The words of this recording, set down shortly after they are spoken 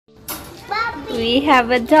We have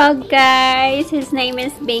a dog, guys. His name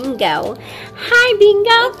is Bingo. Hi,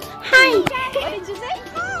 Bingo. Hi. What did you say?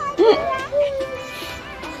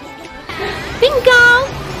 Bingo.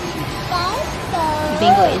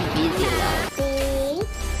 Bingo is busy though.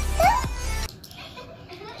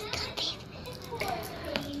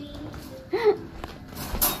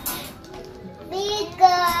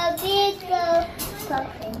 Bingo.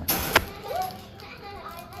 Puffin.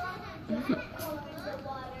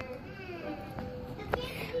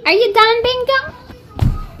 Are you done, Bingo?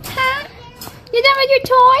 Huh? You done with your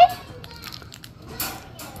toy?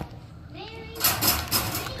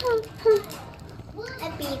 A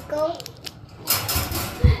beagle.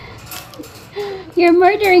 You're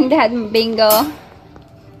murdering that, Bingo.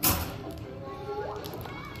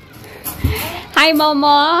 Hi,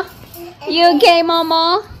 Momo. You okay,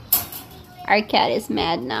 Momo? Our cat is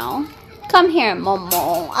mad now. Come here,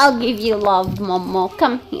 Momo. I'll give you love, Momo.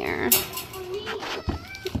 Come here.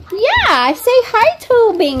 Yeah, say hi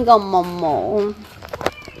to Bingo, Momo.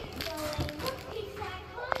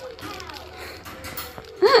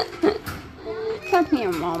 Come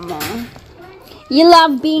here, Momo. You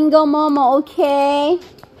love Bingo, Momo, okay?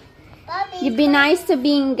 Bobby. You be nice to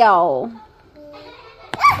Bingo.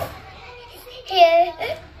 Here.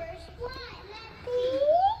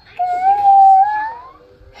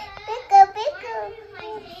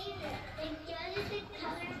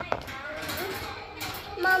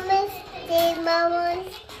 Mama's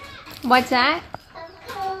What's that?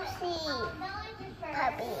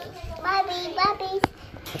 Puppies.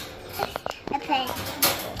 Okay.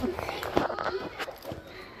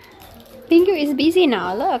 Bingo is busy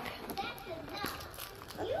now, look.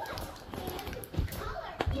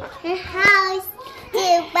 The house,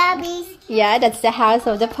 two puppies. Yeah, that's the house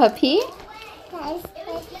of the puppy. Guys,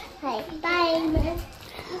 bye.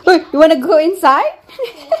 Wait, you wanna go inside?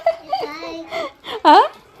 Bye. Huh?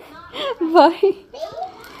 Bye.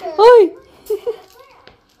 Oi.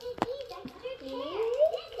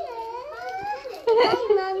 Bye,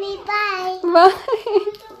 mommy. Bye. Bye.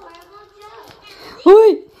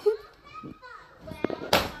 Oi.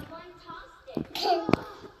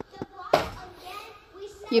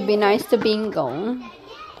 You be nice to Bingo.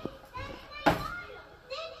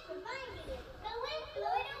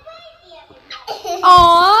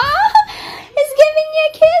 Aww, he's giving you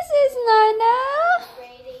kisses, Nana.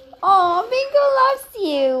 Aw, Bingo loves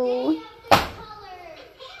you.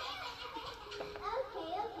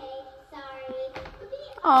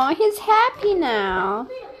 Aw, he's happy now.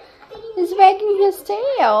 He's wagging his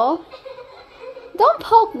tail. Don't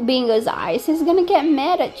poke Bingo's eyes. He's gonna get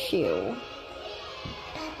mad at you.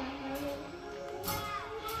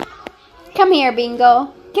 Come here,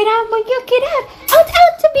 Bingo. Get out, Bingo. Get out.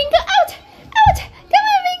 Out to Bingo. Out. Come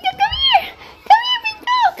on, Bingo. Come here. Come here,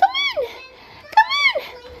 Bingo. Come on.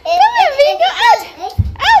 Come on, Bingo. Out,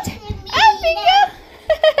 Bingo.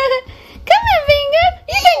 Come on, Bingo.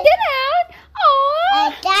 You can get out. Aww.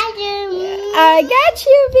 I got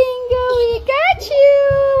you, Bingo. We got you.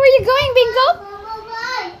 Where you going, Bingo?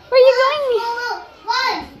 Where you going?